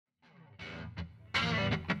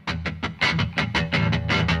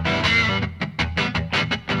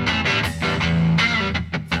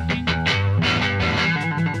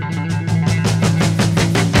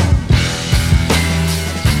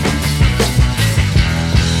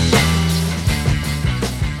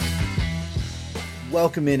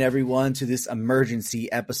welcome in everyone to this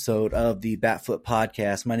emergency episode of the Batfoot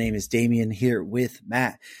Podcast. My name is Damian here with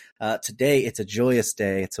Matt. Today, it's a joyous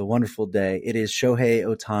day. It's a wonderful day. It is Shohei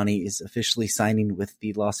Ohtani is officially signing with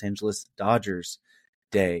the Los Angeles Dodgers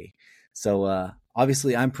day. So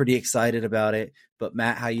obviously, I'm pretty excited about it. But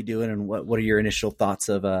Matt, how you doing? And what are your initial thoughts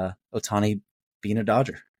of Ohtani being a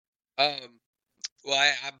Dodger?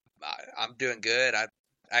 Well, I'm doing good.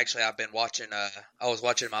 I've been watching. I was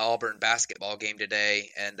watching my Auburn basketball game today,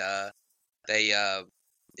 and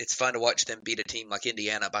it's fun to watch them beat a team like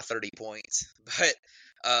Indiana by 30 points.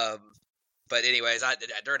 But anyways,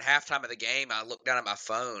 during halftime of the game, I looked down at my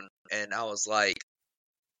phone and I was like,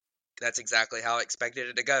 "That's exactly how I expected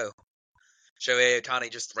it to go." Shohei Ohtani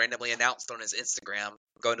just randomly announced on his Instagram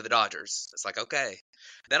going to the Dodgers. It's like, okay.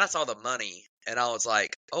 Then I saw the money, and I was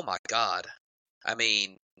like, "Oh my God!" I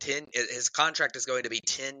mean, his contract is going to be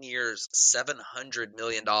 10 years, $700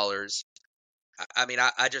 million. I mean,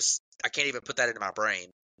 I can't even put that into my brain.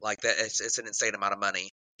 Like that, it's an insane amount of money.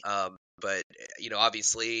 But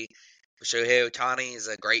obviously, Shohei Ohtani is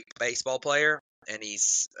a great baseball player, and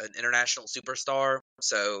he's an international superstar.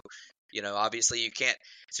 So, obviously, you can't.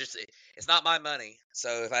 It's not my money.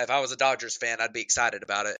 So if I was a Dodgers fan, I'd be excited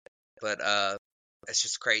about it. But it's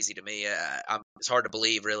just crazy to me. It's hard to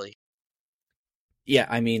believe, really. Yeah,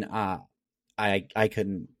 I mean, I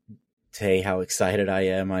couldn't say how excited I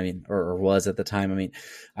am. I mean, or was at the time. I mean,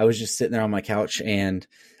 I was just sitting there on my couch, and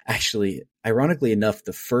actually, ironically enough,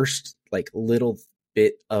 the first little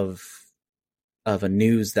bit of a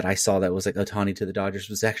news that I saw that was like Ohtani to the Dodgers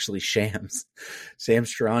was actually Sam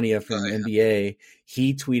Strania from NBA.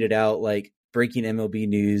 He tweeted out breaking MLB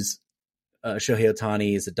news. Shohei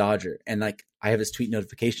Ohtani is a Dodger, and I have his tweet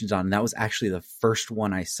notifications on, and that was actually the first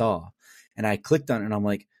one I saw. And I clicked on it and I'm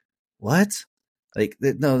like, what?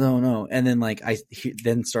 No. And then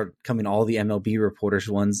then started coming all the MLB reporters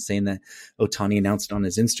ones saying that Ohtani announced it on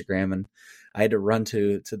his Instagram. And I had to run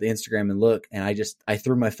to the Instagram and look. And I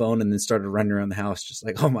threw my phone and then started running around the house just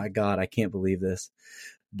like, oh my God, I can't believe this.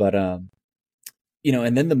 But, and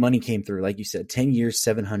then the money came through, like you said, 10 years,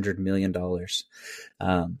 $700 million.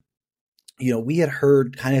 We had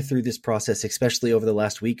heard kind of through this process, especially over the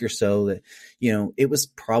last week or so, that, it was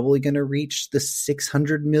probably going to reach the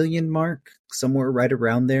 600 million mark, somewhere right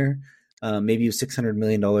around there. Maybe it was $600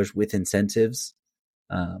 million with incentives,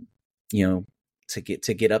 to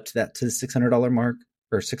get up to the $600 mark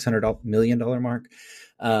or $600 million mark.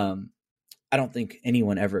 I don't think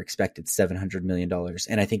anyone ever expected $700 million.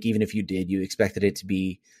 And I think even if you did, you expected it to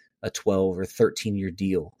be a 12 or 13 year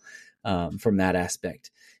deal from that aspect.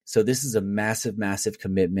 So this is a massive, massive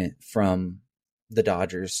commitment from the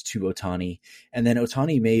Dodgers to Ohtani. And then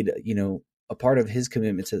Ohtani made, a part of his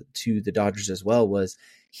commitment to the Dodgers as well was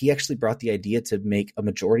he actually brought the idea to make a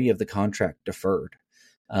majority of the contract deferred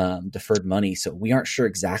money. So we aren't sure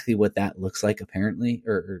exactly what that looks like apparently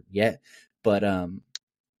or yet, but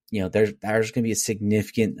there's going to be a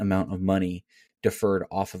significant amount of money deferred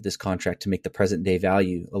off of this contract to make the present day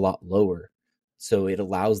value a lot lower. So it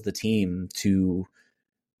allows the team to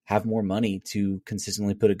have more money to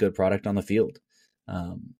consistently put a good product on the field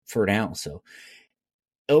for now. So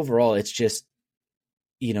overall, it's just,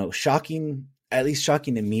 shocking, at least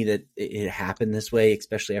shocking to me that it happened this way,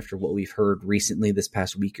 especially after what we've heard recently this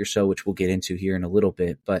past week or so, which we'll get into here in a little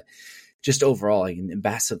bit. But just overall, a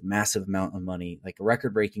massive, massive amount of money, like a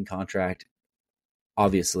record-breaking contract,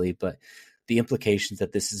 obviously, but the implications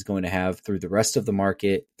that this is going to have through the rest of the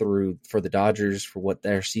market, for the Dodgers, for what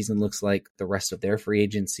their season looks like, the rest of their free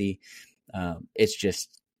agency,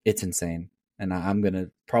 it's insane. And I'm going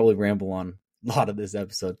to probably ramble on a lot of this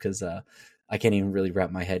episode because I can't even really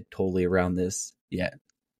wrap my head totally around this yet.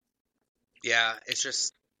 Yeah,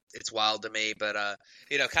 it's wild to me. But,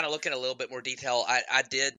 kind of looking at a little bit more detail,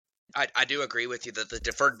 I do agree with you that the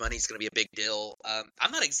deferred money is going to be a big deal.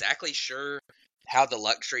 I'm not exactly sure how the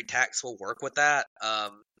luxury tax will work with that.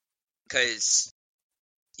 Because,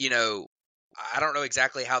 I don't know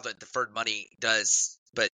exactly how the deferred money does,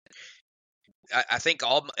 but I think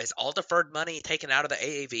is all deferred money taken out of the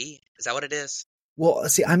AAV? Is that what it is? Well,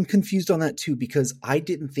 see, I'm confused on that too, because I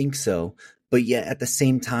didn't think so. But yet at the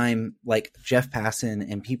same time, Jeff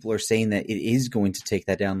Passan and people are saying that it is going to take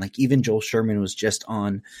that down. Even Joel Sherman was just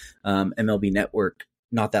on MLB Network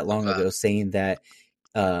not that long ago saying that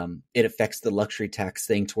it affects the luxury tax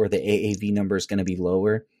thing to where the AAV number is going to be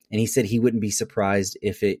lower. And he said he wouldn't be surprised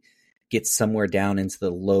if it gets somewhere down into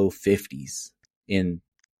the low 50s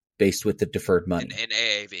based with the deferred money. In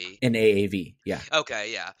AAV. In AAV, yeah.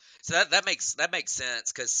 Okay, yeah. So that makes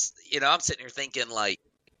sense because, I'm sitting here thinking and I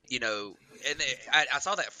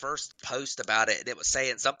saw that first post about it, and it was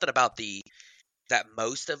saying something about the that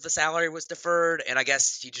most of the salary was deferred, and I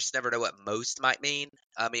guess you just never know what most might mean.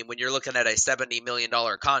 I mean, when you're looking at a $70 million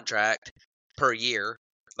contract per year,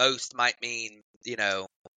 most might mean, it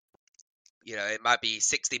might be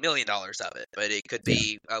 $60 million of it, but it could Yeah.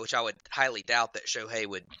 be, which I would highly doubt that Shohei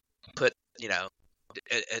would put,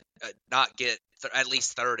 not get at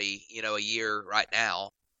least 30, a year right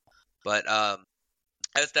now. But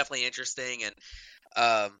that's definitely interesting, and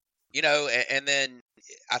and then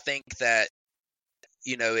I think that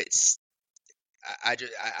it's I'm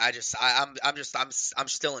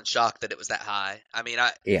still in shock that it was that high. I mean,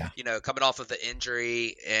 Yeah. coming off of the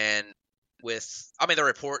injury and the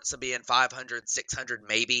reports of being 500, 600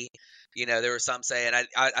 maybe, there were some saying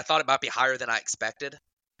I thought it might be higher than I expected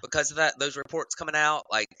because of those reports coming out,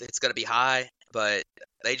 like it's going to be high, but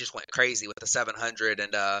they just went crazy with the 700,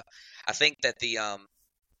 and I think that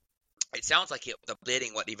it sounds like the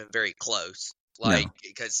bidding wasn't even very close, like No.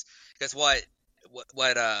 because what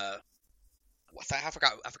I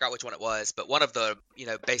forgot which one it was, but one of the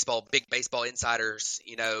big baseball insiders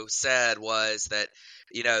said was that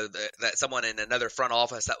that someone in another front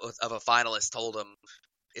office that was of a finalist told him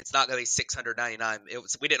it's not going to be 699.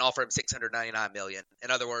 We didn't offer him 699 million.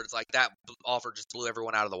 In other words, like that offer just blew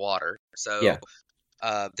everyone out of the water. So Yeah.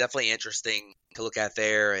 definitely interesting to look at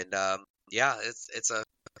there, and yeah, it's a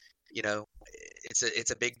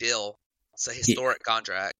it's a big deal. It's a historic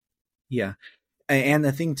contract. Yeah. And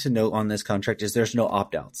the thing to note on this contract is there's no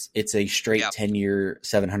opt-outs. It's a straight 10-year,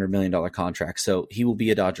 $700 million contract. So he will be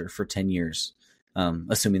a Dodger for 10 years,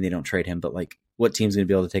 assuming they don't trade him. But like, what team's going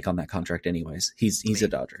to be able to take on that contract anyways? He's a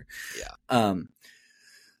Dodger. Yeah.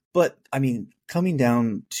 But I mean, coming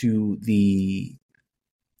down to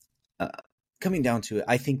it,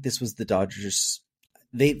 I think this was the Dodgers.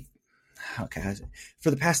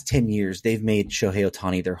 For the past 10 years, they've made Shohei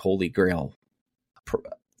Ohtani their holy grail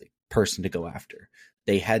person to go after.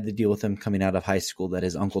 They had to deal with him coming out of high school that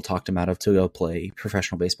his uncle talked him out of to go play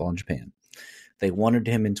professional baseball in Japan. They wanted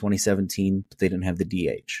him in 2017, but they didn't have the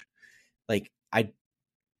DH.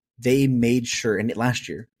 They made sure, and last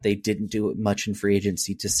year they didn't do much in free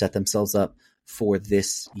agency to set themselves up for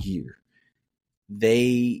this year.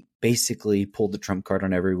 They basically pulled the trump card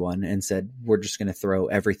on everyone and said, we're just going to throw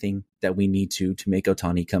everything that we need to make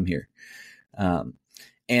Ohtani come here.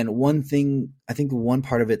 And one thing, I think one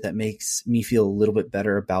part of it that makes me feel a little bit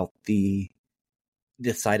better about the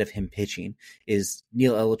side of him pitching is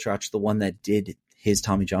Neil Elitrach, the one that did his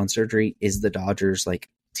Tommy John surgery, is the Dodgers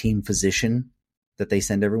team physician that they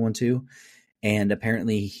send everyone to. And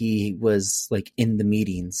apparently he was in the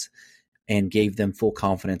meetings and gave them full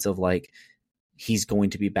confidence of he's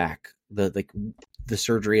going to be back. The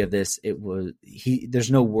surgery of this,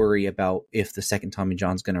 there's no worry about if the second Tommy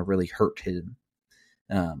John's going to really hurt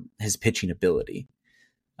his pitching ability.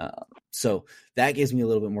 So that gives me a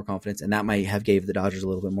little bit more confidence, and that might have gave the Dodgers a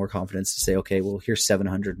little bit more confidence to say, okay, well, here's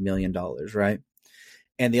 $700 million, right?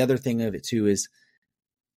 And the other thing of it too is,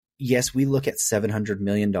 yes, we look at $700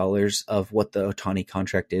 million of what the Ohtani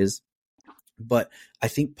contract is, but I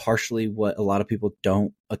think partially what a lot of people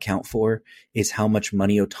don't account for is how much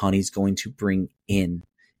money Ohtani's going to bring in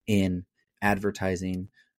advertising,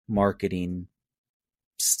 marketing.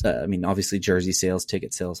 I mean, obviously jersey sales,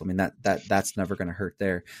 ticket sales. I mean, that's never going to hurt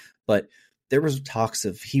there. But there was talks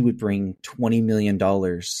of he would bring $20 million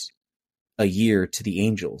a year to the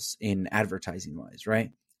Angels in advertising wise,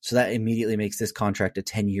 right? So that immediately makes this contract a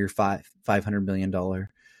 10-year, $500 million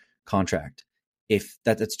contract. If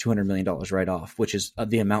that's $200 million right off, which is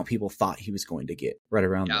the amount people thought he was going to get right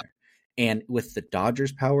around there. And with the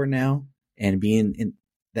Dodgers power now and being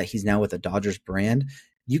that he's now with a Dodgers brand,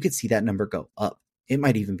 you could see that number go up. It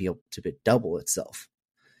might even be able to double itself.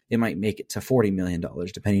 It might make it to $40 million,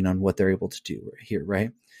 depending on what they're able to do here,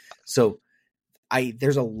 right? So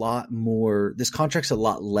there's a lot more. This contract's a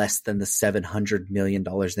lot less than the $700 million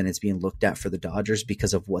than it's being looked at for the Dodgers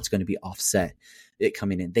because of what's going to be offset it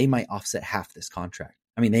coming in. They might offset half this contract.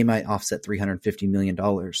 I mean, they might offset $350 million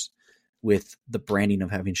with the branding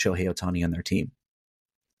of having Shohei Ohtani on their team.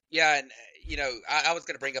 Yeah, and I was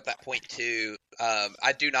going to bring up that point too.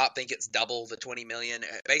 I do not think it's double the 20 million.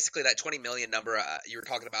 Basically, that 20 million number you were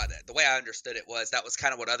talking about, the way I understood it was that was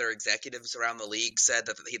kind of what other executives around the league said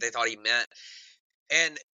that they thought he meant.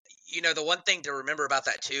 And the one thing to remember about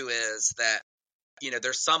that too is that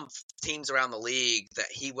there's some teams around the league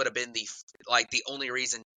that he would have been the only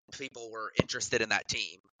reason people were interested in that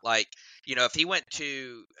team. If he went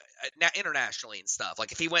to internationally and stuff,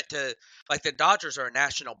 if he went to the Dodgers are a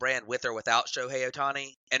national brand with or without Shohei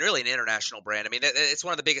Ohtani, and really an international brand. I mean, it's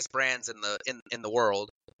one of the biggest brands in the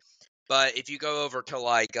world. But if you go over to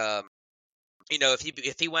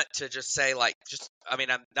if he went to just say like I mean,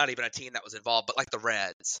 I'm not even a team that was involved, but like the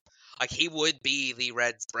Reds, like he would be the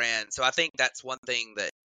Reds brand. So I think that's one thing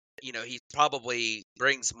that he probably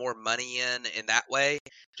brings more money in that way,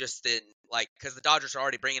 just in like because the Dodgers are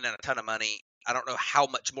already bringing in a ton of money. I don't know how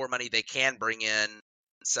much more money they can bring in.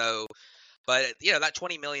 So, but that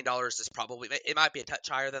 $20 million is probably it might be a touch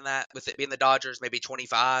higher than that with it being the Dodgers, maybe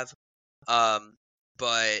 25.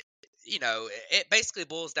 But it basically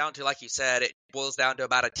boils down to, like you said, it boils down to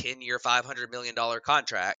about a 10-year, $500 million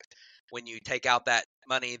contract when you take out that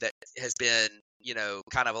money that has been,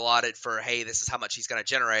 kind of allotted for, hey, this is how much he's going to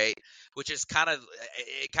generate, which is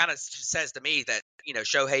it kind of says to me that,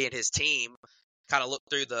 Shohei and his team kind of look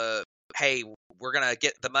through hey, we're going to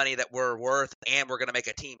get the money that we're worth and we're going to make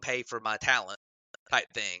a team pay for my talent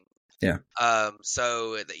type thing. Yeah.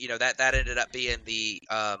 So, that ended up being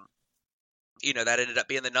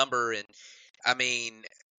the number. And I mean,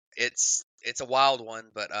 it's a wild one,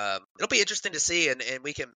 but it'll be interesting to see, and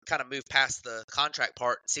we can kind of move past the contract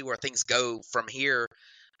part and see where things go from here.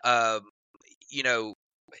 Um,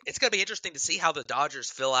 it's going to be interesting to see how the Dodgers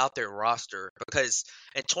fill out their roster, because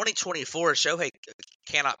in 2024, Shohei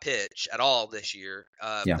cannot pitch at all this year,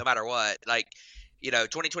 Yeah. no matter what. Like,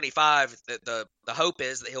 2025, the hope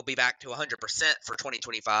is that he'll be back to 100% for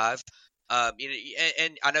 2025.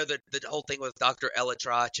 And I know the whole thing with Dr.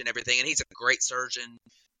 Elitrach and everything, and he's a great surgeon.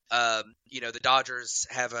 The Dodgers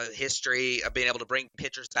have a history of being able to bring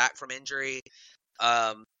pitchers back from injury.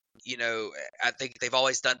 I think they've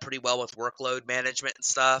always done pretty well with workload management and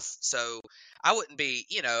stuff. So I wouldn't be,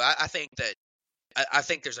 I think that I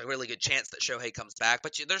think there's a really good chance that Shohei comes back,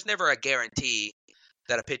 but there's never a guarantee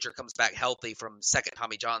that a pitcher comes back healthy from second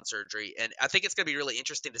Tommy John surgery. And I think it's going to be really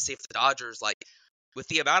interesting to see if the Dodgers, like, with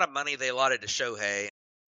the amount of money they allotted to Shohei,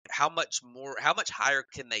 how much higher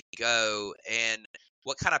can they go, and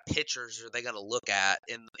what kind of pitchers are they going to look at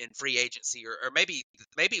in free agency, or maybe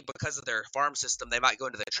because of their farm system, they might go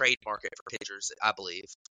into the trade market for pitchers, I believe.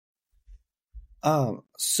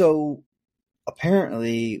 So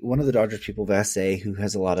apparently one of the Dodgers people, Vassay, who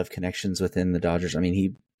has a lot of connections within the Dodgers, I mean,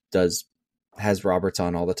 he has Roberts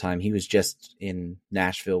on all the time. He was just in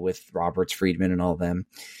Nashville with Roberts, Friedman, and all of them.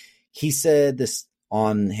 He said this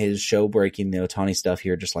on his show, breaking the Ohtani stuff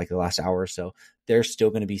here, just like the last hour or so. They're still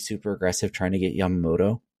going to be super aggressive trying to get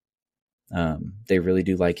Yamamoto. They really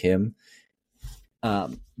do like him.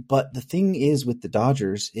 But the thing is with the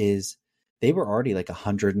Dodgers is they were already like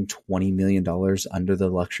 $120 million under the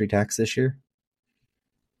luxury tax this year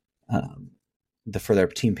for their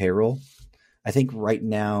team payroll. I think right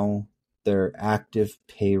now their active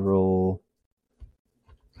payroll,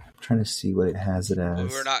 I'm trying to see what it has it as. Well,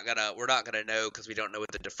 we're not gonna know because we don't know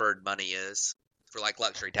what the deferred money is for like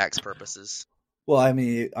luxury tax purposes. Well, I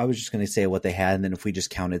mean, I was just going to say what they had, and then if we just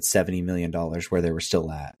counted $70 million where they were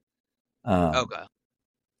still at. Okay.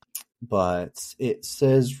 But it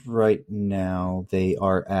says right now they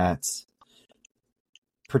are at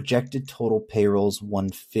projected total payrolls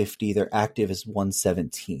 150. Their active is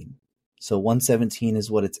 117. So 117 is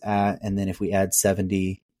what it's at, and then if we add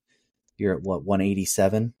 70, you're at what,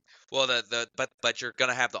 187? Well, but you're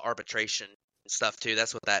gonna have the arbitration stuff too.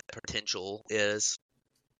 That's what that potential is.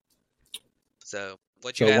 So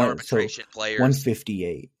what you add arbitration players,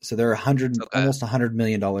 158. So they're almost $100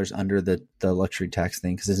 million under the luxury tax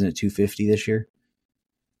thing, because isn't it 250 this year?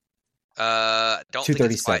 Don't think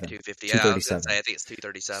it's quite 250. Yeah, I was gonna say I think it's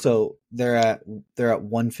 237. So they're at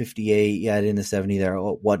 158. Yeah, in the 70, they're at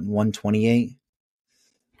what, 128.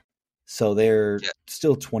 So they're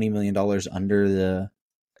still $20 million under the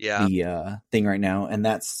thing right now, and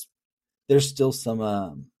there's still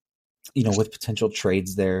some with potential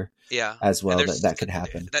trades there as well that could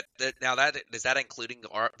happen. Is that including the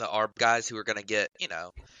ARB guys who are going to get,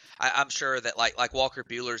 I'm sure that like Walker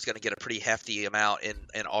Buehler is going to get a pretty hefty amount in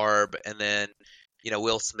ARB, and then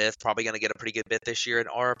Will Smith probably going to get a pretty good bit this year in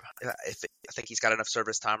ARB. I think he's got enough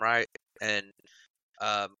service time, right? And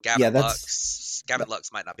Gavin Lux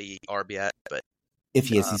might not be ARB yet, but if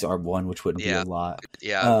he is, he's ARB1, which wouldn't be a lot.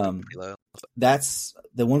 Yeah, pretty low. That's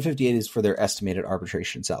the 158 is for their estimated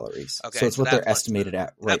arbitration salaries. Okay, so it's what they're estimated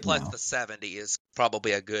at right now. Plus the 70 is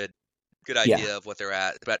probably a good idea of what they're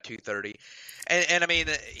at. It's about 230. And I mean,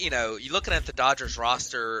 you're looking at the Dodgers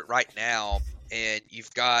roster right now, and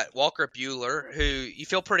you've got Walker Buehler, who you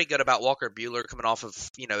feel pretty good about Walker Buehler coming off of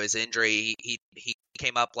his injury. He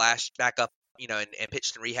came up back up and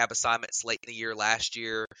pitched in rehab assignments late in the year last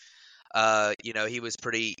year. He was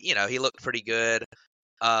pretty, he looked pretty good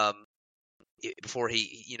before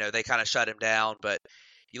they kind of shut him down. But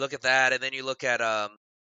you look at that, and then you look at, that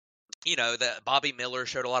Bobby Miller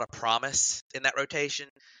showed a lot of promise in that rotation.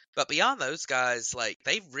 But beyond those guys, like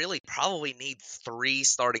they really probably need 3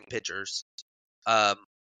 starting pitchers. Um,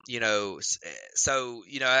 so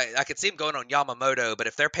I could see him going on Yamamoto, but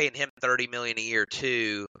if they're paying him $30 million a year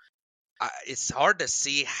too, it's hard to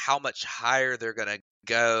see how much higher they're gonna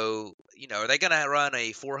go. Are they gonna run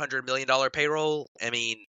a $400 million payroll? I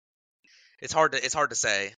mean, it's hard to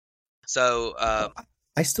say. So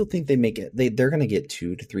I still think they make it. They're going to get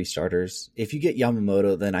 2 to 3 starters. If you get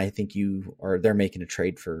Yamamoto, then I think they're making a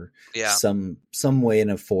trade for yeah, some way an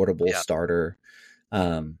affordable yeah, starter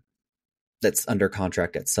that's under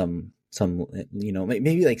contract at some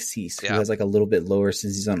maybe like Cease, who yeah. has like a little bit lower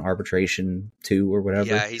since he's on arbitration too or whatever.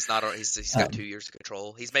 Yeah, he's not. He's got 2 years of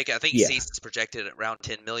control. He's making. I think Yeah. Cease is projected at around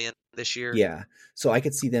 $10 million this year. Yeah. So I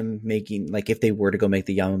could see them making, like, if they were to go make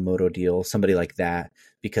the Yamamoto deal, somebody like that,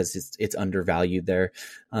 because it's undervalued there.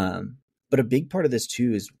 But a big part of this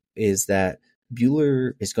too is that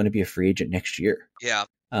Buehler is going to be a free agent next year. Yeah.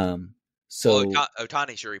 So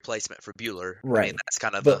Ohtani's your replacement for Buehler. right. I mean, that's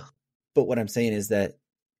kind of but what I'm saying is that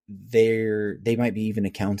they might be even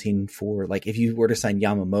accounting for, like, if you were to sign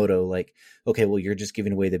Yamamoto, like, okay, well, you're just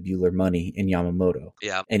giving away the Buehler money in Yamamoto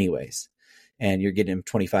anyways, and you're getting him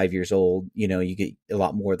 25 years old, you get a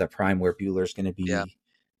lot more of the prime, where Buehler's going to be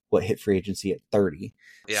hit free agency at 30.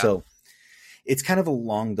 So it's kind of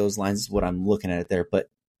along those lines is what I'm looking at it there, but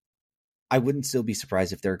I wouldn't still be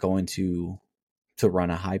surprised if they're going to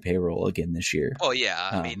run a high payroll again this year. Oh yeah,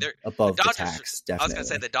 I mean they're above the tax. Definitely. I was gonna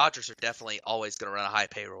say the Dodgers are definitely always gonna run a high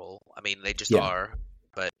payroll. I mean they just are.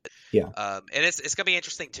 But and it's gonna be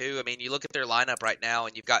interesting too. I mean you look at their lineup right now,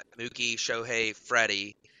 and you've got Mookie, Shohei,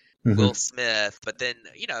 Freddie, Will Smith, but then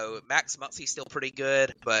Max Muncy's still pretty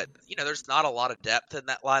good, but there's not a lot of depth in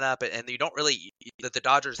that lineup, and you don't really that the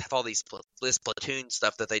Dodgers have all this platoon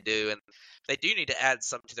stuff that they do, and they do need to add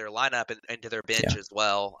some to their lineup and to their bench as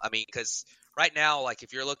well. I mean, because right now, like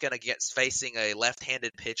if you're looking against facing a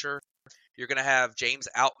left-handed pitcher, you're going to have James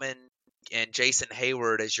Outman and Jason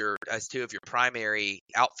Hayward as 2 of your primary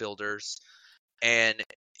outfielders, and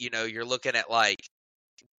you're looking at like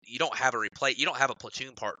you don't have a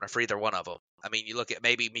platoon partner for either one of them. I mean, you look at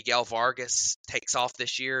maybe Miguel Vargas takes off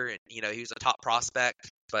this year, and he was a top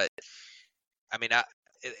prospect, but I mean,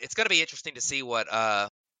 it's going to be interesting to see what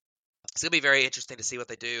it's going to be very interesting to see what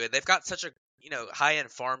they do, and they've got such a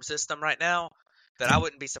high-end farm system right now that I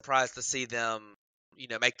wouldn't be surprised to see them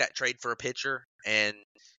make that trade for a pitcher and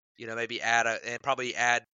maybe probably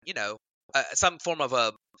add some form of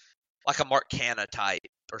a Mark Canha type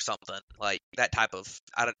or something like that type of.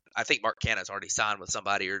 I think Mark Canha's already signed with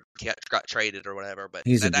somebody or got traded or whatever. But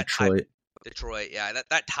he's in Detroit. Detroit, yeah,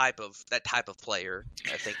 that type of player,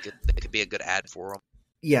 I think it could be a good ad for him.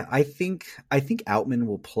 Yeah, I think Outman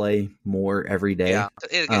will play more every day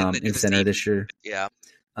in center this year. Yeah,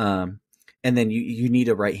 and then you need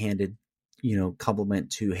a right-handed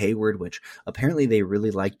complement to Hayward, which apparently they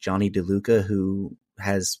really like Johnny DeLuca, who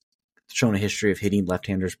has shown a history of hitting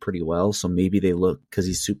left-handers pretty well. So maybe they look, because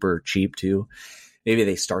he's super cheap too, maybe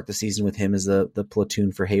they start the season with him as the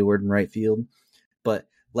platoon for Hayward in right field. But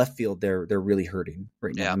left field, they're really hurting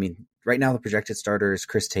right now. I mean, right now the projected starter is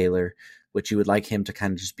Chris Taylor, which you would like him to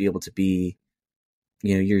kind of just be able to be,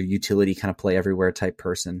 your utility kind of play everywhere type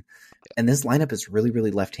person. And this lineup is really,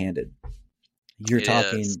 really left-handed. You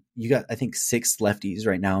got, I think, 6 lefties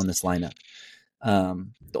right now in this lineup.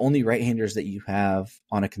 The only right-handers that you have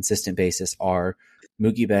on a consistent basis are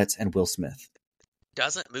Mookie Betts and Will Smith.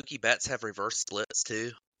 Doesn't Mookie Betts have reverse splits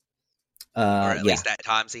too? Or at least at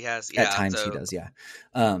times he has. Yeah, at times he does, yeah.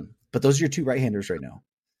 But those are your 2 right-handers right now,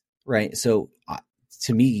 right? So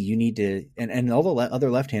to me, you need to, and all the other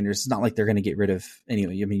left-handers, it's not like they're going to get rid of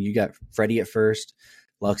anyway. I mean, you got Freddie at first,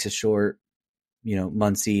 Lux is short,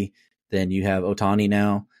 Muncy, then you have Ohtani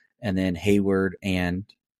now, and then Hayward and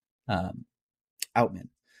Outman.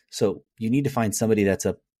 So you need to find somebody that's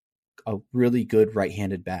a really good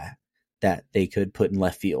right-handed bat that they could put in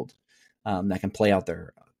left field, that can play out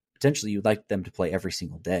there. Potentially, you'd like them to play every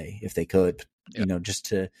single day if they could, just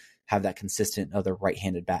to have that consistent other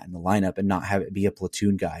right-handed bat in the lineup and not have it be a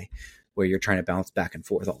platoon guy where you're trying to bounce back and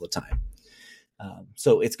forth all the time.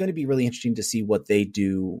 So it's going to be really interesting to see what they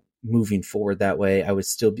do moving forward that way. I would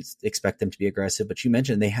still expect them to be aggressive, but you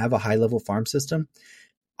mentioned they have a high-level farm system.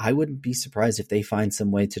 I wouldn't be surprised if they find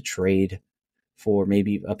some way to trade for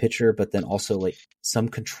maybe a pitcher, but then also like some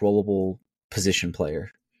controllable position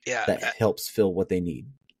player that helps fill what they need.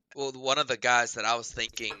 Well, one of the guys that I was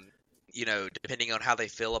thinking, depending on how they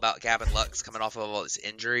feel about Gavin Lux coming off of all his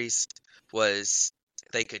injuries, was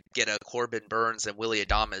they could get a Corbin Burns and Willie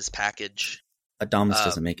Adames package. Adames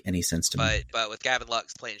doesn't make any sense to me. But with Gavin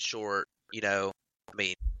Lux playing short, I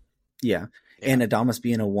mean, Yeah. Yeah. And Adames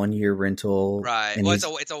being a 1-year rental. Right. And Well,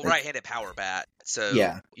 it's a right-handed power bat, so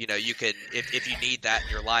yeah. you can if you need that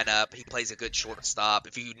in your lineup, he plays a good shortstop.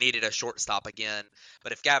 If you needed a shortstop again,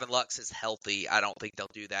 but if Gavin Lux is healthy, I don't think they'll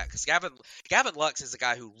do that because Gavin Lux is a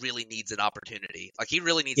guy who really needs an opportunity. Like he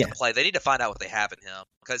really needs to play. They need to find out what they have in him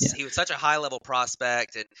because he was such a high-level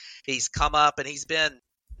prospect, and he's come up and he's been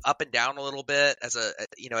up and down a little bit as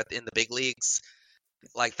in the big leagues.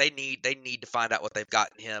 Like they need to find out what they've got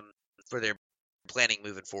in him for their planning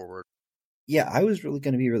moving forward. Yeah, I was really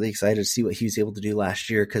going to be really excited to see what he was able to do last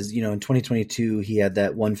year because, in 2022, he had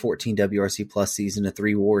that 114 WRC plus season, a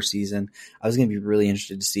 3 WAR season. I was going to be really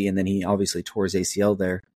interested to see, and then he obviously tore his ACL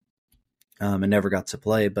there and never got to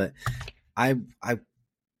play. But I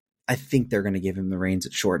think they're going to give him the reins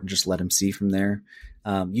at short and just let him see from there.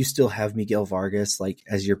 You still have Miguel Vargas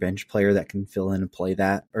as your bench player that can fill in and play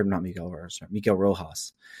that, or not Miguel Vargas, Miguel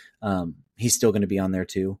Rojas. He's still going to be on there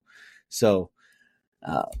too. So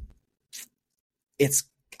I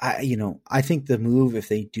think the move, if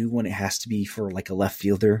they do one, it has to be for like a left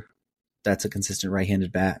fielder that's a consistent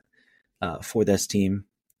right-handed bat for this team.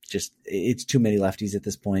 Just it's too many lefties at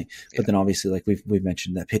this point. But then obviously, like we've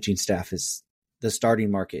mentioned, that pitching staff is the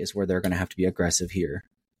starting market is where they're going to have to be aggressive here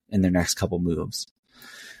in their next couple moves,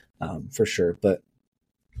 for sure. But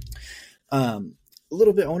a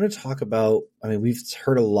little bit, I want to talk about. I mean, we've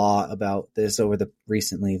heard a lot about this over the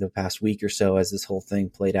past week or so as this whole thing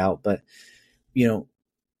played out. But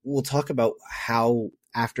we'll talk about how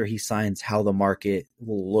after he signs, how the market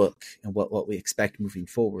will look and what we expect moving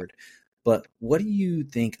forward. But what do you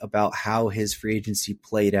think about how his free agency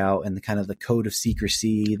played out and the kind of the code of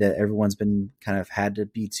secrecy that everyone's been kind of had to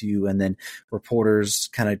be to, and then reporters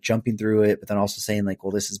kind of jumping through it, but then also saying like,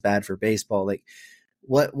 well, this is bad for baseball. Like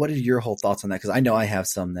what are your whole thoughts on that? Cause I know I have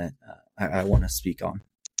some that I want to speak on.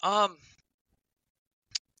 I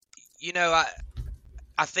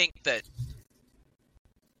think that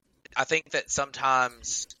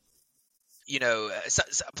sometimes,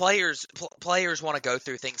 players want to go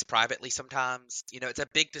through things privately sometimes. It's a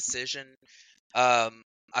big decision. I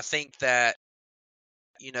think that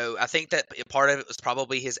part of it was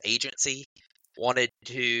probably his agency wanted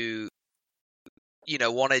to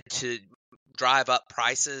drive up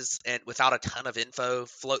prices and without a ton of info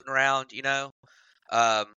floating around,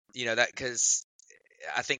 that because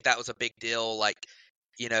I think that was a big deal. Like,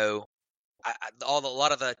 a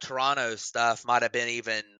lot of the Toronto stuff might have been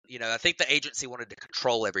even, I think the agency wanted to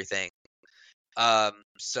control everything.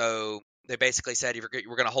 So they basically said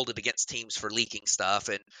we're going to hold it against teams for leaking stuff.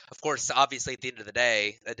 And of course, obviously at the end of the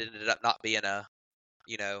day, that ended up not being a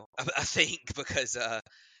thing because,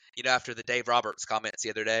 after the Dave Roberts comments the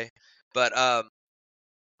other day. But, I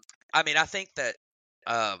mean, I think that,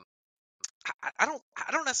 I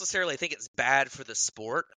don't necessarily think it's bad for the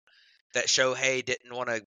sport that Shohei didn't want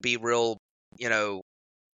to be real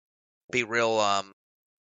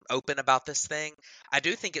open about this thing. I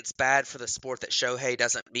do think it's bad for the sport that Shohei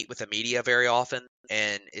doesn't meet with the media very often,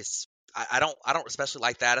 and I don't especially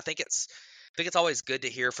like that. I think it's always good to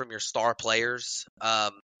hear from your star players.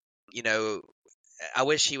 I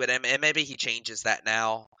wish he would, and maybe he changes that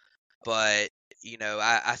now, but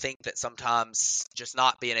I think that sometimes just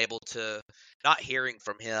not hearing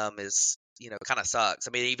from him is kind of sucks.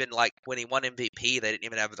 I mean, even like when he won MVP, they didn't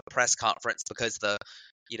even have the press conference because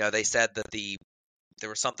they said that there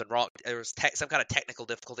was something wrong. There was some kind of technical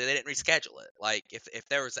difficulty. They didn't reschedule it. Like if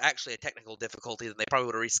there was actually a technical difficulty, then they probably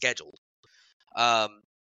would have rescheduled.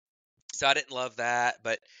 So I didn't love that,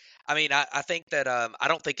 but I mean, I think that I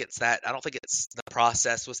don't think it's that. I don't think it's the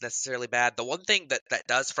process was necessarily bad. The one thing that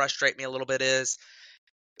does frustrate me a little bit is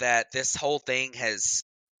that this whole thing has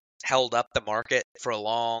held up the market for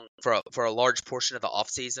a large portion of the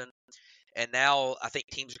offseason. And now I think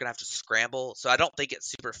teams are going to have to scramble. So I don't think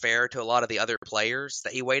it's super fair to a lot of the other players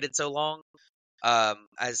that he waited so long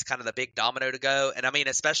as kind of the big domino to go. And I mean,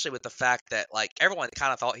 especially with the fact that like everyone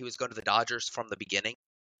kind of thought he was going to the Dodgers from the beginning.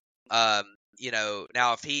 Now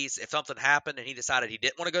if something happened and he decided he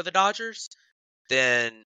didn't want to go to the Dodgers,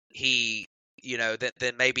 then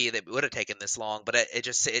then maybe it would have taken this long. But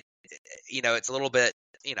it's a little bit,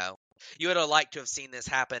 you would have liked to have seen this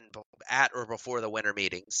happen at or before the winter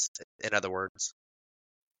meetings, in other words.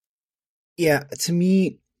 Yeah, to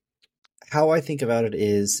me, how I think about it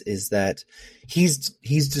is that he's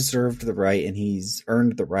deserved the right and he's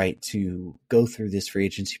earned the right to go through this free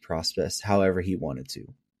agency process however he wanted to,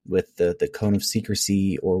 with the cone of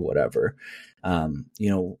secrecy or whatever.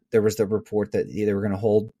 There was the report that they were going to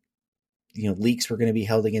hold, leaks were going to be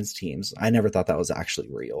held against teams. I never thought that was actually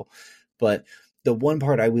real. But the one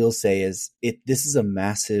part I will say is this is a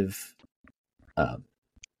massive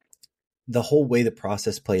the whole way the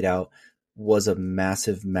process played out was a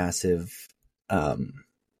massive, massive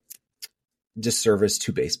disservice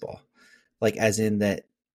to baseball. Like, as in that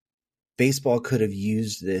baseball could have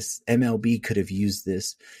used this, MLB could have used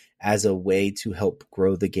this as a way to help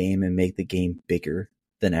grow the game and make the game bigger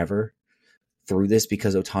than ever through this,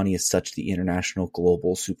 because Ohtani is such the international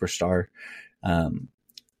global superstar.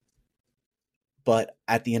 But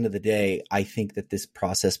at the end of the day, I think that this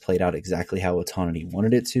process played out exactly how Ohtani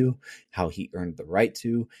wanted it to, how he earned the right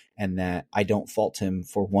to, and that I don't fault him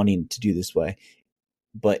for wanting to do this way.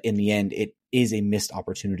 But in the end, it is a missed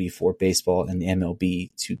opportunity for baseball and the MLB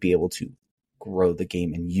to be able to grow the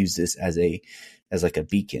game and use this as like a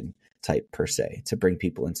beacon type per se to bring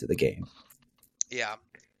people into the game. Yeah.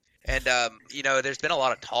 And, there's been a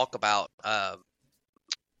lot of talk about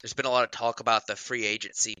the free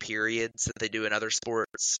agency periods that they do in other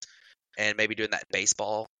sports, and maybe doing that in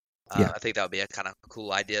baseball. I think that would be a kind of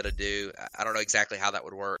cool idea to do. I don't know exactly how that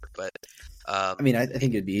would work, but I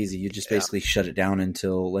think it'd be easy. You just basically shut it down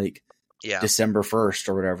until December 1st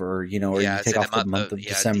or whatever, or you take off the month of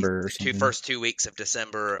December or something. First 2 weeks of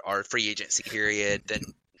December are free agency period, then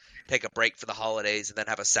take a break for the holidays, and then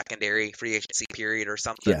have a secondary free agency period or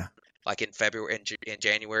something. Yeah. Like in February in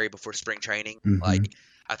January before spring training. Mm-hmm. Like,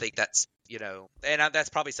 I think that's, and that's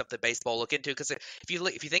probably something baseball look into, because if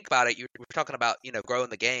you think about it, we're talking about, growing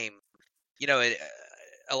the game.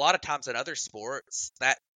 A lot of times in other sports,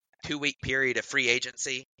 that 2-week period of free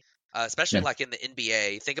agency, especially like in the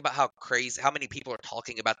NBA, think about how many people are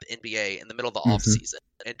talking about the NBA in the middle of the off season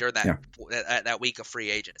and during that week of free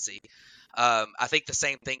agency. I think the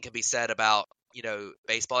same thing can be said about,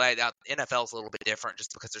 baseball. NFL is a little bit different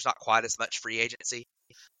just because there's not quite as much free agency.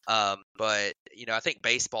 But I think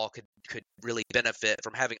baseball could really benefit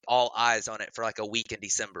from having all eyes on it for like a week in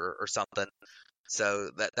December or something.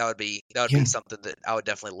 So that would be something that I would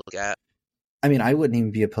definitely look at. I mean, I wouldn't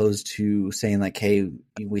even be opposed to saying like, hey,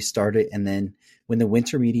 we start it, and then when the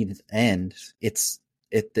winter meetings end, it's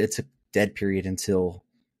a dead period until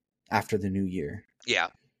after the new year. Yeah.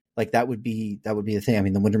 Like that would be the thing. I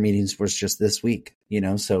mean, the winter meetings was just this week,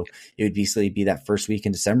 so it would basically be that first week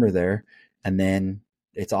in December there, and then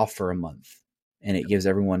it's off for a month, and it gives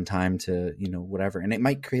everyone time to, whatever. And it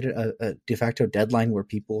might create a de facto deadline where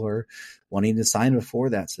people are wanting to sign before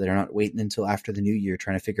that, so they're not waiting until after the new year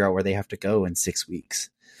trying to figure out where they have to go in 6 weeks,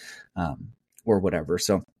 or whatever.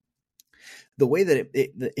 So the way that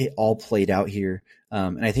it all played out here,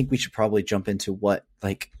 and I think we should probably jump into what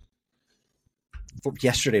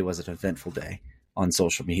yesterday was an eventful day on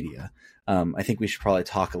social media. I think we should probably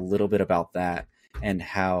talk a little bit about that and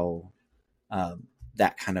how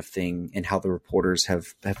that kind of thing and how the reporters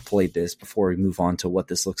have played this before we move on to what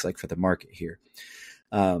this looks like for the market here.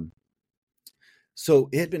 So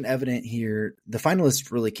it had been evident here. The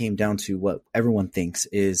finalists really came down to what everyone thinks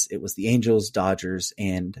is it was the Angels, Dodgers,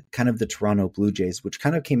 and kind of the Toronto Blue Jays, which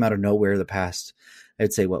kind of came out of nowhere the past,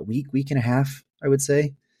 I'd say, week and a half, I would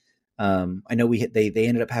say. I know they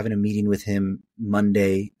ended up having a meeting with him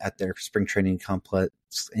Monday at their spring training complex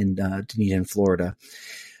in Dunedin, Florida.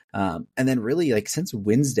 And then really, like, since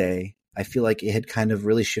Wednesday, I feel like it had kind of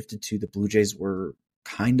really shifted to the Blue Jays were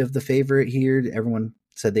kind of the favorite here. Everyone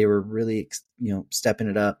said they were really, stepping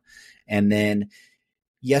it up. And then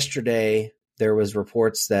yesterday there was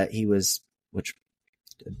reports that he was, which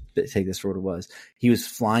take this for what it was, he was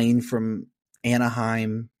flying from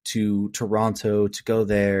Anaheim to Toronto to go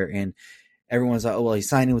there, and everyone's like, oh, well, he's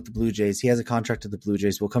signing with the Blue Jays. He has a contract with the Blue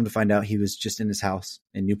Jays. We'll come to find out he was just in his house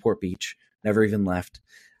in Newport Beach, never even left.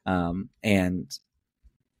 Then,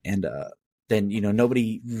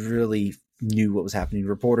 nobody really knew what was happening.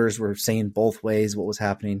 Reporters were saying both ways what was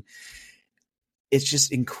happening. It's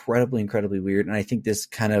just incredibly, incredibly weird. And I think this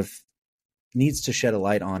kind of needs to shed a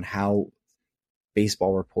light on how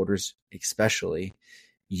baseball reporters especially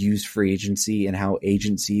use free agency and how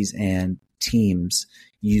agencies and teams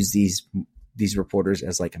use these reporters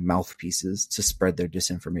as like mouthpieces to spread their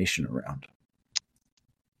disinformation around.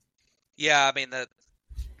 Yeah, I mean that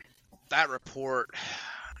report,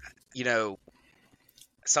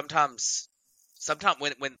 sometimes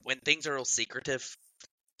when things are real secretive,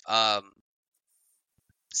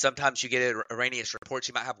 sometimes you get erroneous reports.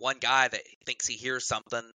 You might have one guy that thinks he hears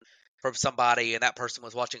something from somebody, and that person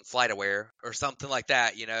was watching FlightAware or something like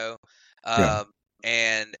that, and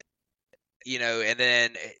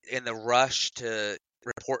then in the rush to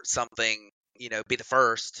report something, be the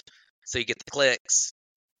first, so you get the clicks,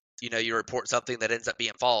 you report something that ends up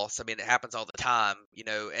being false. I mean, it happens all the time,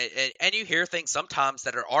 and you hear things sometimes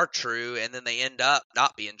that are true, and then they end up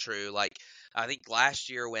not being true. Like, I think last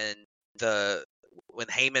year when the when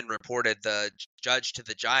Heyman reported the judge to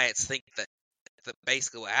the Giants, think that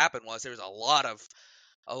basically what happened was there was a lot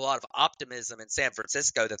of optimism in San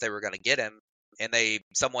Francisco that they were going to get him, and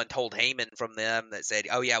someone told Heyman from them that said,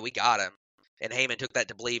 "Oh yeah, we got him," and Heyman took that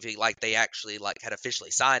to believe they actually had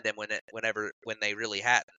officially signed him when they really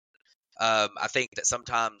hadn't. I think that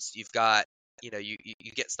sometimes you've got you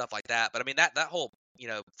get stuff like that, but I mean that whole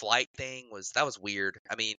flight thing was weird.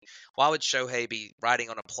 I mean, why would Shohei be riding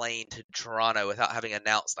on a plane to Toronto without having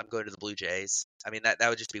announced I'm going to the Blue Jays? I mean that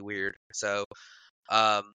would just be weird. So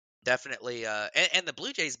um, definitely, and the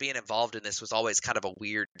Blue Jays being involved in this was always kind of a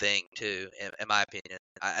weird thing too, in my opinion.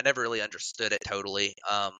 I never really understood it totally.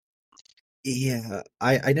 Yeah,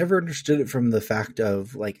 I never understood it from the fact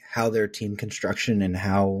of like how their team construction and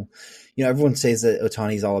how, everyone says that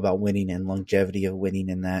Otani's all about winning and longevity of winning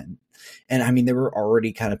and that. And I mean, there were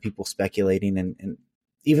already kind of people speculating and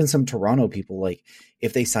even some Toronto people, like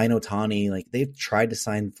if they sign Ohtani, like they've tried to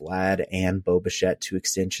sign Vlad and Bo Bichette to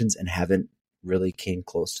extensions and haven't really came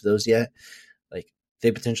close to those yet. Like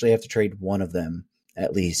they potentially have to trade one of them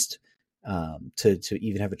at least to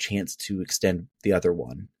even have a chance to extend the other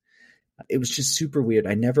one. It was just super weird.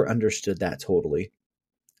 I never understood that totally.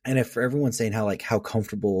 And if for everyone saying how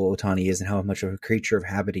comfortable Ohtani is and how much of a creature of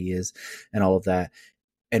habit he is and all of that,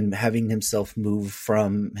 and having himself move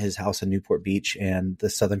from his house in Newport Beach and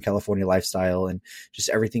the Southern California lifestyle and just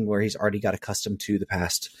everything where he's already got accustomed to the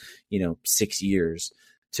past, 6 years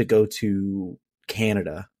to go to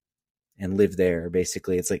Canada and live there.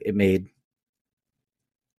 Basically, it's like it made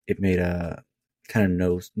a kind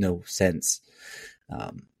of no sense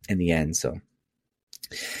in the end. So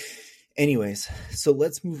anyways, so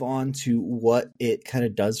let's move on to what it kind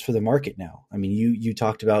of does for the market now. I mean, you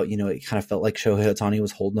talked about, it kind of felt like Shohei Ohtani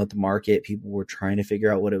was holding up the market. People were trying to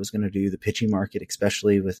figure out what it was going to do. The pitching market,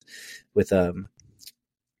 especially with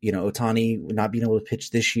Ohtani not being able to pitch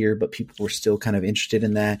this year, but people were still kind of interested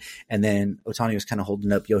in that. And then Ohtani was kind of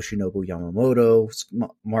holding up Yoshinobu Yamamoto's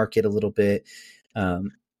market a little bit.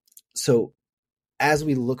 So as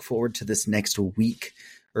we look forward to this next week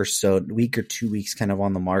or 2 weeks kind of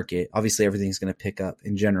on the market, obviously everything's going to pick up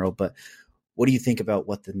in general, but what do you think about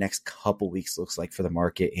what the next couple weeks looks like for the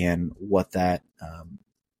market and what that,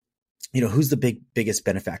 who's the biggest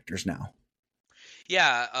benefactors now?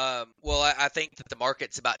 Yeah, well, I think that the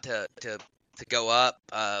market's about to go up.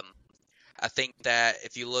 I think that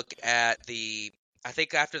if you look at I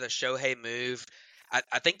think after the Shohei move,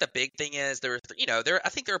 I think the big thing is I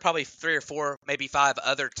think there were probably 3 or 4, maybe 5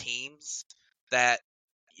 other teams that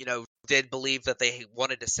did believe that they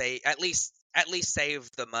wanted to save at least save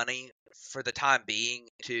the money for the time being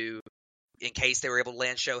in case they were able to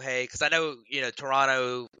land Shohei. Because I know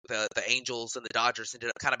Toronto, the Angels, and the Dodgers ended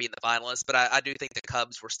up kind of being the finalists, but I do think the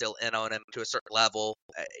Cubs were still in on him to a certain level,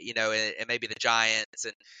 and maybe the Giants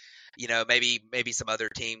and maybe some other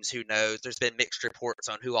teams. Who knows? There's been mixed reports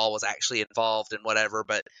on who all was actually involved and whatever,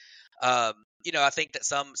 but I think that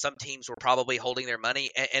some teams were probably holding their money,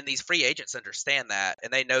 and these free agents understand that,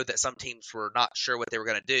 and they know that some teams were not sure what they were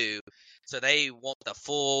going to do, so they want the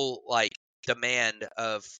full demand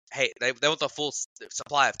of they want the full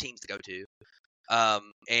supply of teams to go to,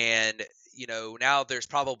 and now there's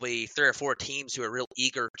probably 3 or 4 teams who are real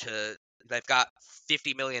eager to. They've got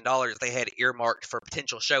 $50 million they had earmarked for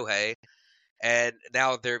potential Shohei, and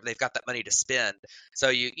now they've got that money to spend. So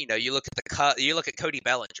you look at you look at Cody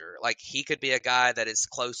Bellinger, like he could be a guy that is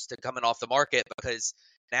close to coming off the market, because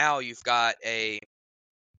now you've got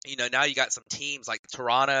now you got some teams like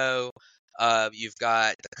Toronto, you've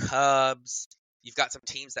got the Cubs, you've got some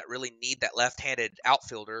teams that really need that left-handed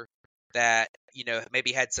outfielder that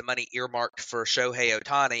maybe had some money earmarked for Shohei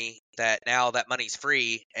Ohtani, that now that money's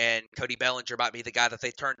free and Cody Bellinger might be the guy that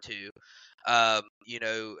they turn to. I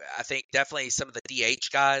think definitely some of the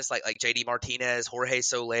DH guys like JD Martinez, Jorge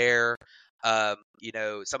Soler,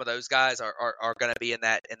 some of those guys are going to be in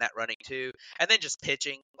that running too. And then just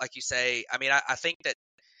pitching, like you say. I mean, I think that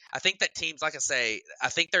teams, like I say, I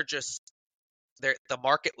think the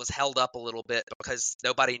market was held up a little bit because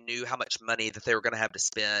nobody knew how much money that they were going to have to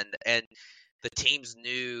spend, and the teams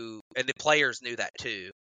knew, and the players knew that too.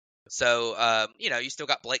 So, you still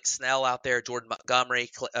got Blake Snell out there, Jordan Montgomery,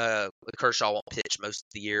 Kershaw won't pitch most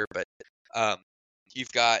of the year, but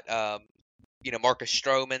you've got, Marcus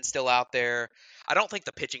Stroman still out there. I don't think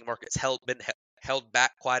the pitching market's been held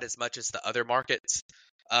back quite as much as the other markets,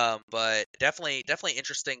 but definitely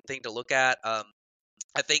interesting thing to look at.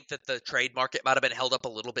 I think that the trade market might have been held up a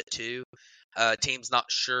little bit too. Teams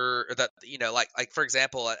not sure that like for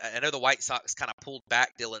example, I know the White Sox kind of pulled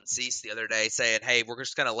back Dylan Cease the other day, saying, "Hey, we're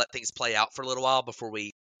just going to let things play out for a little while before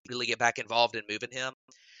we really get back involved in moving him."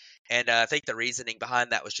 And I think the reasoning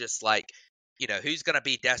behind that was just like, who's going to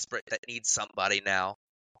be desperate that needs somebody now?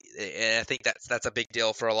 And I think that's a big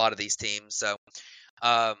deal for a lot of these teams. So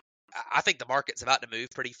I think the market's about to move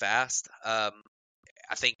pretty fast. I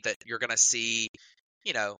think that you're going to see,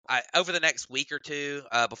 over the next week or two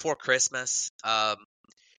before Christmas, I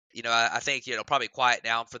think probably quiet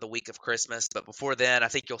down for the week of Christmas. But before then, I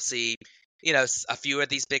think you'll see, a few of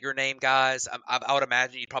these bigger name guys. I would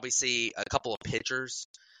imagine you'd probably see a couple of pitchers.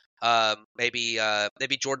 Maybe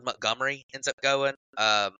Jordan Montgomery ends up going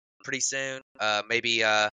pretty soon. Maybe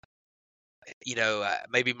Marcus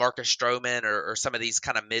Stroman or some of these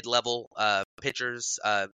kind of mid-level pitchers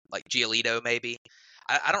like Giolito maybe.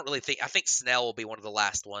 I don't really think. I think Snell will be one of the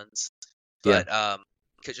last ones, Yeah. but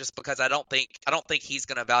because I don't think he's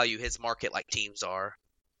going to value his market like teams are.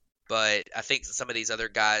 But I think some of these other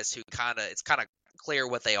guys who it's kind of clear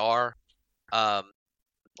what they are,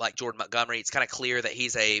 like Jordan Montgomery. It's kind of clear that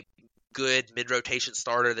he's a good mid-rotation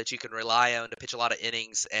starter that you can rely on to pitch a lot of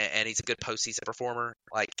innings, and he's a good postseason performer.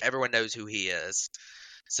 Like everyone knows who he is.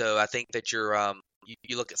 So I think that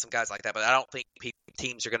you look at some guys like that, but I don't think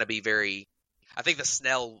teams are going to be very. I think the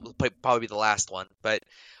Snell will probably be the last one, but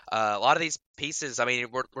a lot of these pieces. I mean,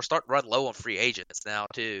 we're starting to run low on free agents now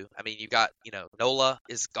too. I mean, you got Nola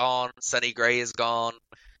is gone, Sonny Gray is gone,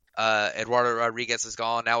 Eduardo Rodriguez is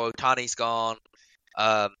gone, now Ohtani's gone.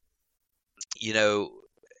 I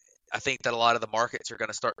think that a lot of the markets are going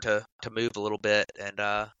to start to move a little bit, and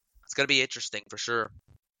it's going to be interesting for sure.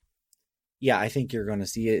 Yeah, I think you're going to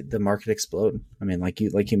see the market explode. I mean, like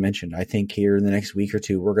you mentioned, I think here in the next week or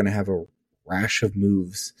two, we're going to have a rash of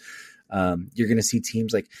moves. You're going to see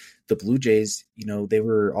teams like the Blue Jays. They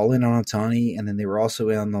were all in on Ohtani, and then they were also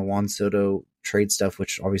in on the Juan Soto trade stuff,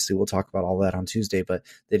 which obviously we'll talk about all that on Tuesday. But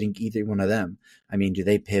they didn't get either one of them. I mean, do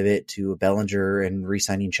they pivot to a Bellinger and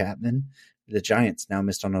re-signing Chapman? The Giants now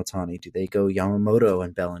missed on Ohtani. Do they go Yamamoto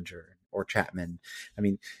and Bellinger or Chapman? I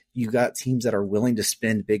mean, you got teams that are willing to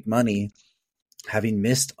spend big money, having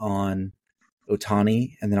missed on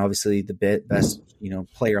Ohtani, and then obviously the best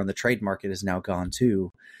player on the trade market is now gone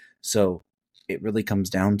too. So it really comes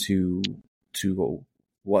down to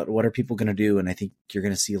what are people going to do, and I think you're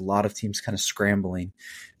going to see a lot of teams kind of scrambling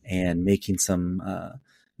and making some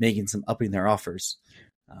upping their offers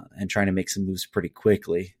and trying to make some moves pretty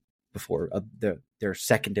quickly before their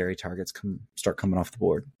secondary targets start coming off the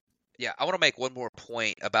board. Yeah, I want to make one more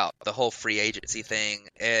point about the whole free agency thing,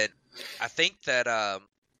 and I think that I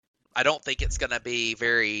don't think it's going to be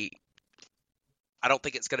very. I don't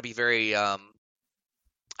think it's going to be very. I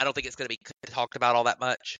don't think it's going to be talked about all that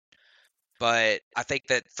much, but I think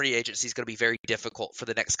that free agency is going to be very difficult for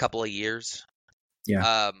the next couple of years.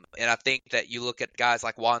 Yeah. And I think that you look at guys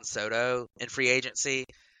like Juan Soto in free agency.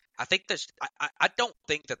 I think I don't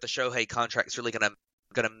think that the Shohei contract is really gonna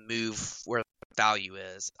move where value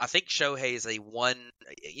is. I think Shohei is with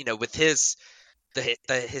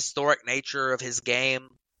the historic nature of his game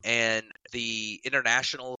and the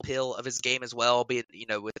international appeal of his game as well, being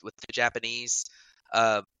with the Japanese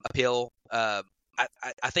appeal. I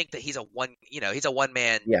think that he's a one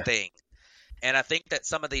man thing, and I think that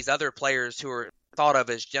some of these other players who are thought of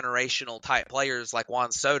as generational type players like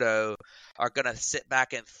Juan Soto are going to sit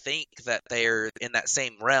back and think that they're in that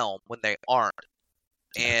same realm when they aren't.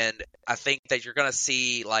 And I think that you're going to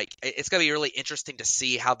see, it's going to be really interesting to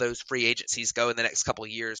see how those free agencies go in the next couple of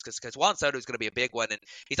years, because Juan Soto is going to be a big one, and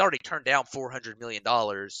he's already turned down $400 million.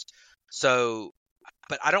 So,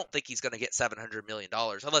 but I don't think he's going to get $700 million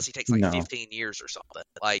unless he takes 15 years or something.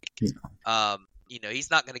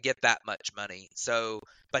 He's not going to get that much money. So,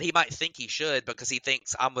 but he might think he should because he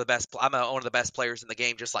thinks I'm one of the best players in the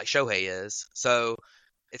game, just like Shohei is. So,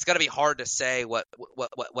 it's going to be hard to say what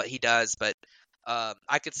he does, but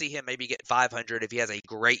I could see him maybe get 500 if he has a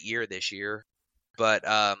great year this year. But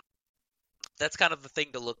that's kind of the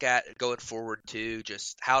thing to look at going forward too.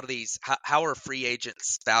 Just how are free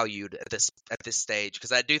agents valued at this stage?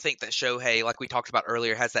 Because I do think that Shohei, like we talked about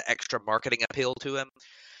earlier, has that extra marketing appeal to him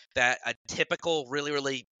that a typical,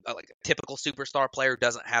 really typical superstar player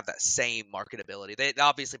doesn't have that same marketability. They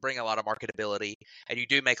obviously bring a lot of marketability, and you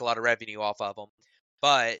do make a lot of revenue off of them,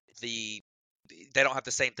 but they don't have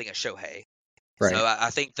the same thing as Shohei. Right. So I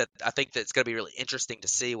think that it's going to be really interesting to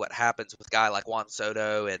see what happens with a guy like Juan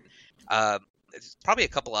Soto, and there's probably a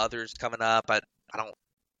couple others coming up. I don't,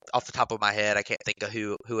 off the top of my head, I can't think of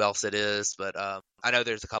who else it is, but I know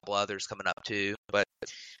there's a couple others coming up too. But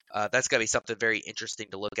that's going to be something very interesting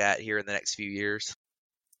to look at here in the next few years.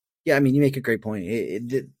 Yeah, I mean, you make a great point.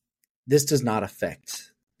 This does not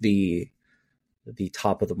affect the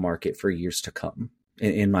top of the market for years to come,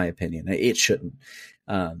 in my opinion. It shouldn't,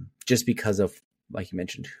 just because of like you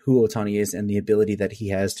mentioned, who Ohtani is and the ability that he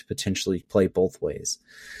has to potentially play both ways.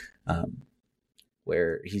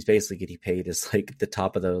 Where he's basically getting paid as like the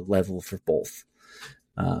top of the level for both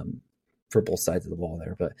sides of the ball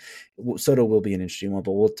there. But Soto will be an interesting one,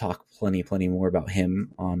 but we'll talk plenty more about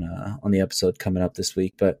him on the episode coming up this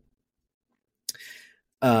week. But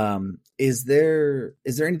is there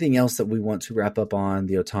anything else that we want to wrap up on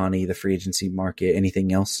the Ohtani, the free agency market?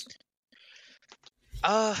 Anything else?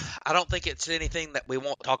 I don't think it's anything that we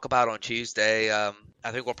won't talk about on Tuesday. I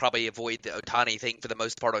think we'll probably avoid the Ohtani thing for the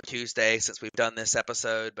most part on Tuesday since we've done this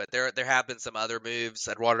episode. But there have been some other moves.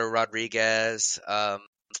 Eduardo Rodriguez.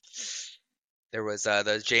 There was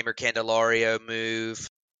the Jamer Candelario move.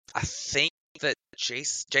 I think that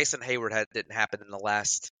Jason Hayward didn't happen in the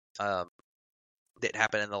last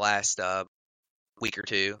week or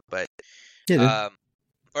two. But we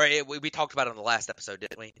talked about it in the last episode,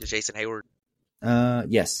 didn't we? The Jason Hayward.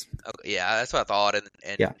 Yes. Okay, yeah, that's what I thought, and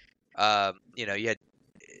yeah. You had.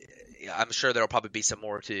 I'm sure there'll probably be some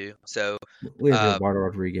more too. So we have Eduardo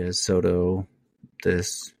Rodriguez, Soto,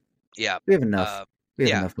 this. Yeah, we have enough. We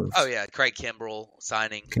have enough moves. Oh yeah, Craig Kimbrell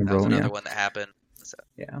signing. That was another one that happened. So.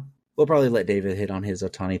 Yeah, we'll probably let David hit on his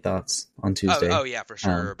Ohtani thoughts on Tuesday. Oh yeah, for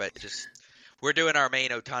sure. But just we're doing our main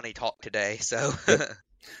Ohtani talk today, so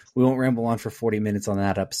we won't ramble on for 40 minutes on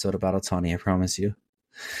that episode about Ohtani. I promise you.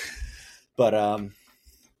 But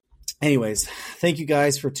anyways, thank you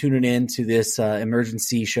guys for tuning in to this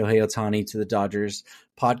emergency Shohei Ohtani to the Dodgers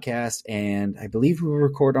podcast, and I believe we will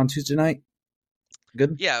record on Tuesday night.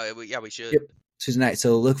 Good? Yeah, we should. Yep, Tuesday night.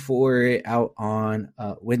 So look for it out on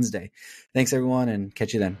Wednesday. Thanks, everyone, and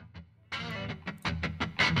catch you then.